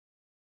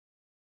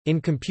In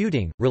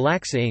computing,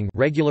 relaxing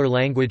regular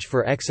language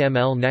for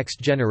XML next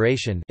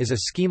generation is a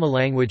schema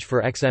language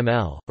for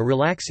XML. A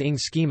relaxing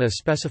schema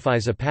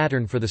specifies a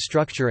pattern for the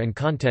structure and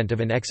content of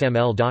an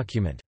XML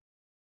document.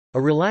 A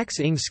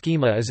relaxing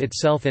schema is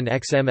itself an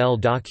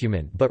XML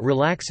document, but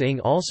relaxing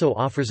also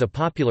offers a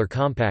popular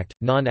compact,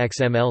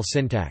 non-XML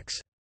syntax.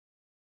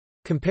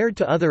 Compared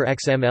to other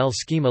XML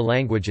schema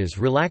languages,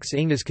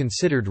 relaxing is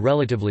considered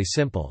relatively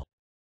simple.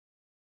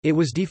 It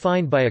was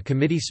defined by a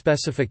committee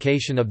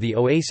specification of the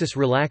OASIS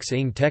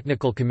Relaxing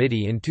Technical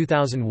Committee in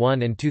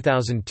 2001 and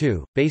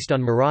 2002, based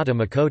on Murata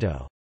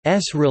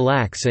Makoto's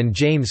Relax and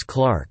James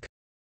Clark's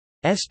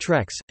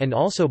Trex, and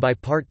also by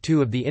Part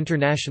 2 of the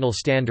International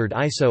Standard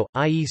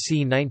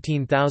ISO/IEC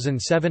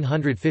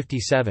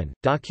 19757,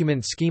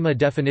 Document Schema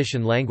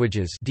Definition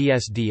Languages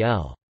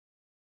 (DSDL).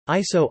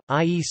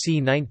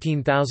 ISO/IEC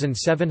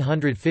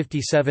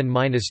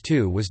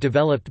 19757-2 was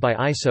developed by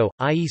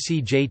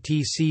ISO/IEC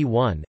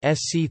JTC1,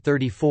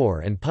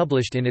 SC34 and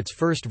published in its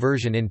first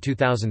version in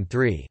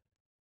 2003.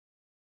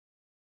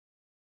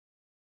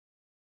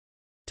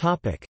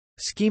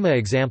 Schema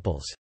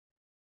examples.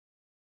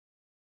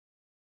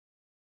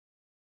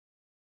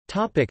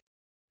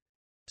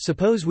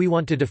 Suppose we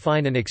want to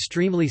define an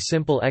extremely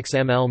simple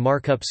XML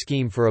markup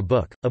scheme for a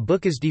book. A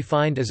book is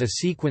defined as a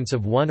sequence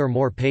of one or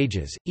more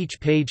pages, each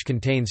page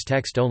contains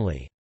text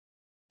only.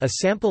 A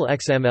sample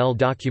XML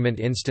document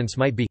instance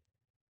might be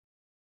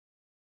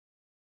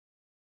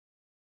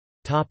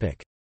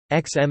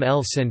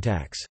XML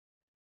syntax.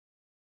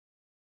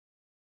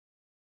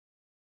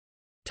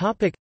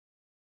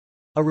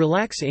 A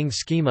relaxing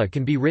schema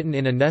can be written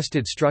in a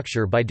nested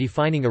structure by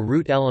defining a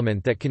root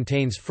element that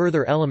contains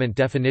further element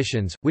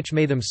definitions, which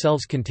may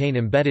themselves contain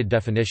embedded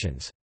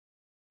definitions.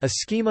 A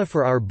schema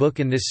for our book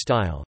in this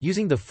style,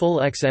 using the full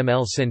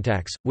XML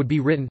syntax, would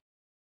be written.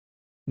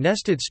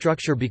 Nested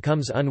structure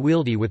becomes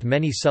unwieldy with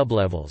many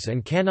sublevels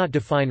and cannot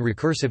define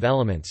recursive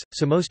elements,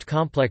 so most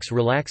complex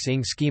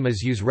relaxing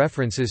schemas use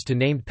references to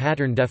named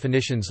pattern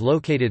definitions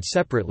located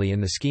separately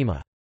in the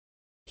schema.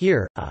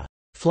 Here, a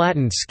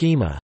flattened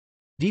schema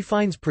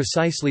defines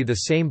precisely the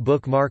same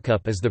book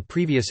markup as the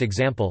previous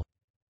example.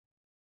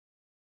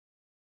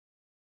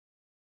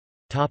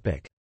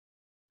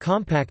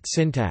 Compact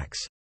syntax.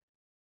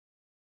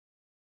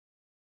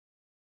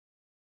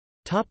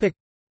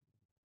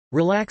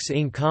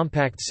 Relaxing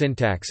compact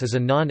syntax is a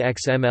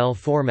non-XML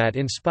format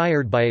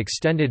inspired by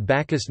extended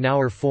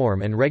Backus-Naur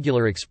form and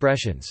regular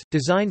expressions,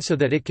 designed so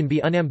that it can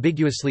be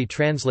unambiguously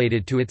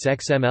translated to its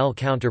XML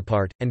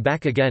counterpart, and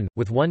back again,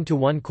 with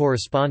one-to-one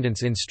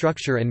correspondence in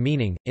structure and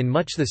meaning, in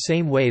much the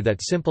same way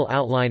that simple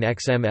outline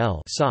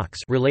XML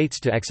relates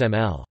to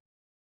XML.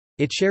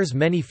 It shares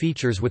many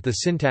features with the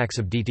syntax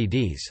of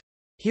DTDs.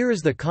 Here is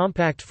the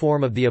compact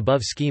form of the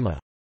above schema.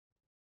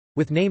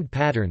 With named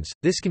patterns,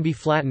 this can be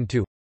flattened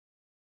to.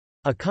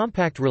 A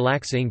compact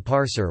relaxing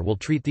parser will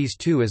treat these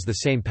two as the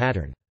same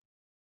pattern.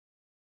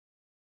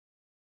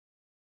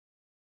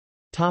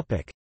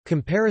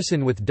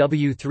 Comparison with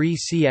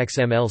W3C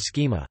XML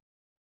schema.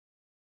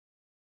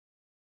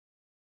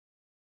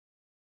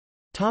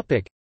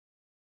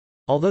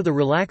 Although the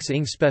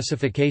relaxing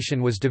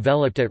specification was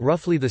developed at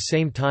roughly the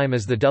same time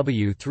as the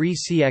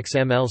W3C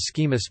XML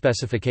schema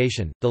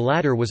specification, the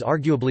latter was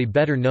arguably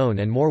better known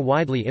and more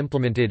widely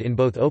implemented in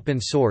both open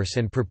source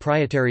and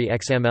proprietary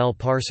XML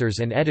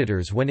parsers and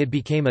editors when it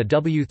became a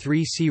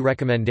W3C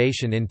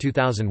recommendation in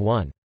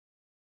 2001.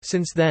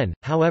 Since then,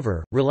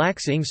 however,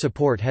 relaxing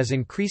support has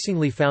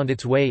increasingly found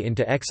its way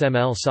into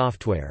XML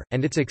software,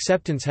 and its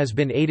acceptance has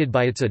been aided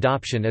by its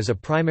adoption as a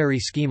primary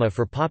schema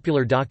for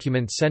popular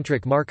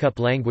document-centric markup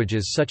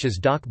languages such as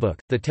DocBook,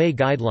 the TE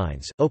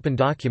Guidelines,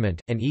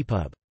 OpenDocument, and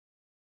EPUB.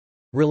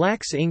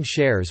 Relaxing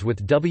shares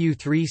with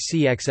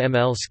W3C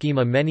XML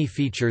schema many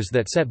features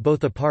that set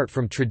both apart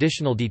from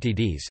traditional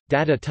DTDs: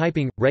 data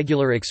typing,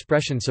 regular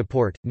expression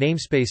support,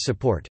 namespace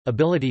support,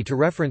 ability to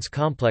reference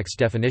complex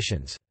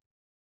definitions.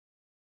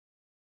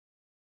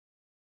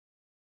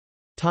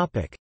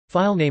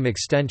 Filename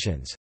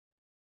extensions.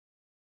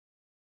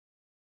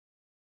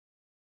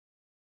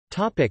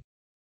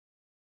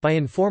 By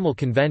informal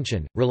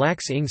convention,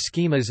 relaxing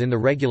schemas in the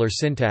regular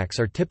syntax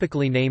are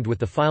typically named with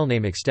the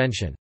filename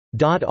extension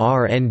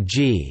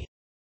 .rng.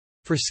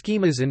 For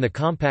schemas in the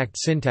compact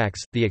syntax,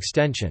 the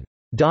extension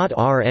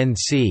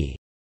 .rnc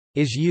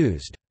is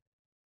used.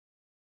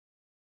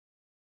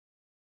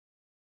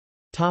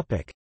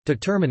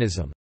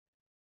 Determinism.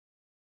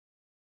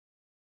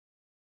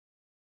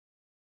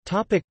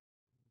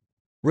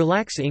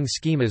 Relaxing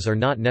schemas are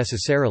not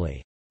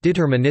necessarily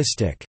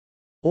deterministic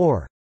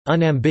or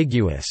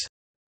unambiguous.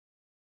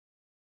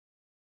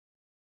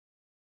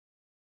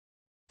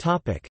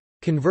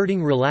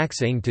 Converting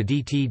relaxing to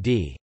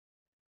DTD.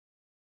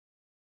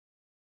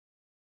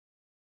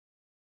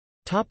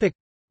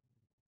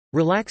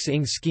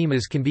 Relaxing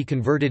schemas can be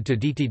converted to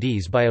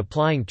DTDs by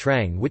applying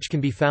Trang, which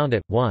can be found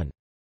at 1.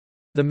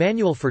 The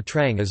manual for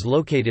Trang is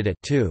located at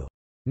 2.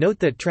 Note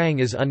that Trang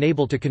is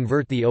unable to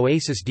convert the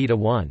OASIS DTA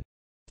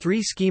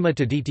 1.3 schema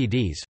to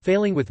DTDs,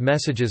 failing with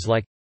messages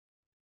like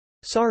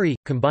Sorry,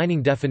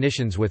 combining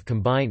definitions with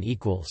combine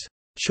equals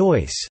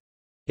choice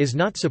is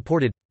not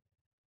supported.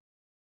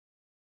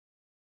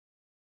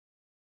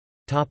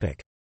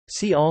 Topic.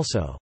 See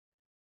also.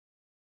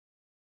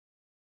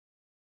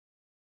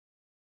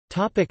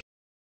 Topic.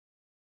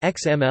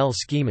 XML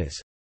schemas.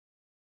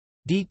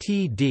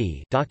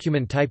 DTD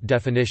document type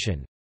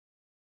definition.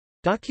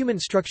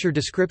 Document structure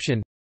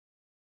description.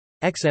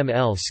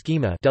 XML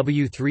schema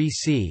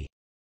W3C.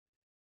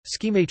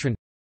 Schematron.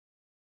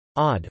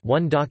 Odd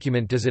one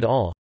document does it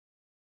all.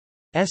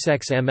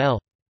 SXML.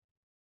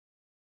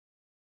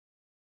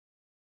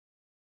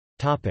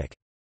 Topic.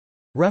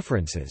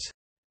 References.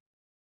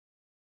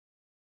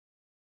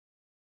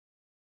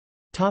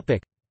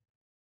 Topic.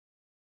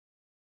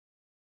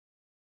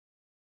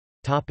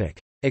 Topic.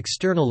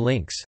 External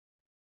links.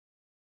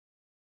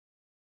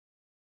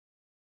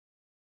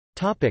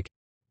 Topic.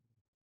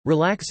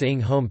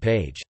 Relax-ing home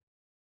page.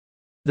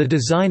 The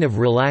Design of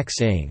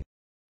Relax-ing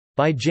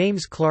by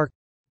James Clark.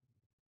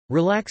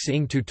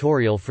 Relax-ing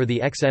tutorial for the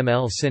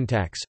XML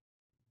syntax.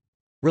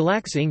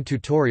 Relax-ing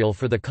tutorial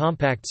for the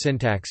compact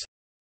syntax.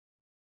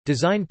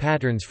 Design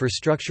patterns for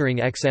structuring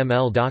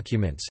XML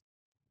documents.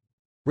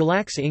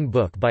 Relax-ing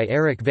book by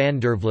Eric van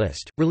der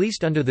Vlist,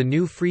 released under the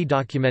GNU Free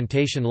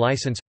Documentation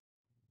License.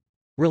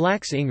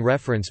 Relax-ing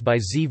reference by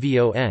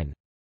ZVON.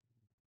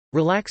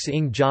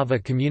 Relax-ing Java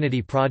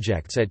community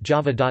projects at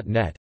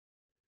java.net.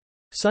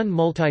 Sun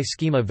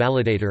Multi-Schema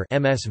Validator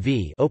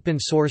 (MSV) open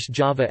source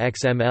Java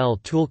XML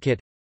toolkit.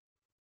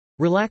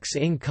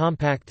 Relax-ing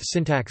Compact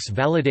Syntax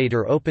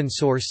Validator open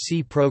source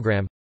C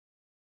program.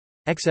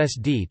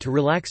 XSD to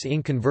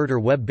Relax-ing Converter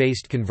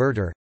web-based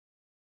converter.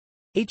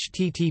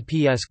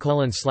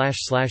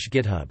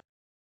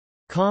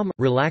 https://github.com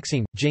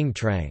Relaxing Jing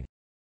Trang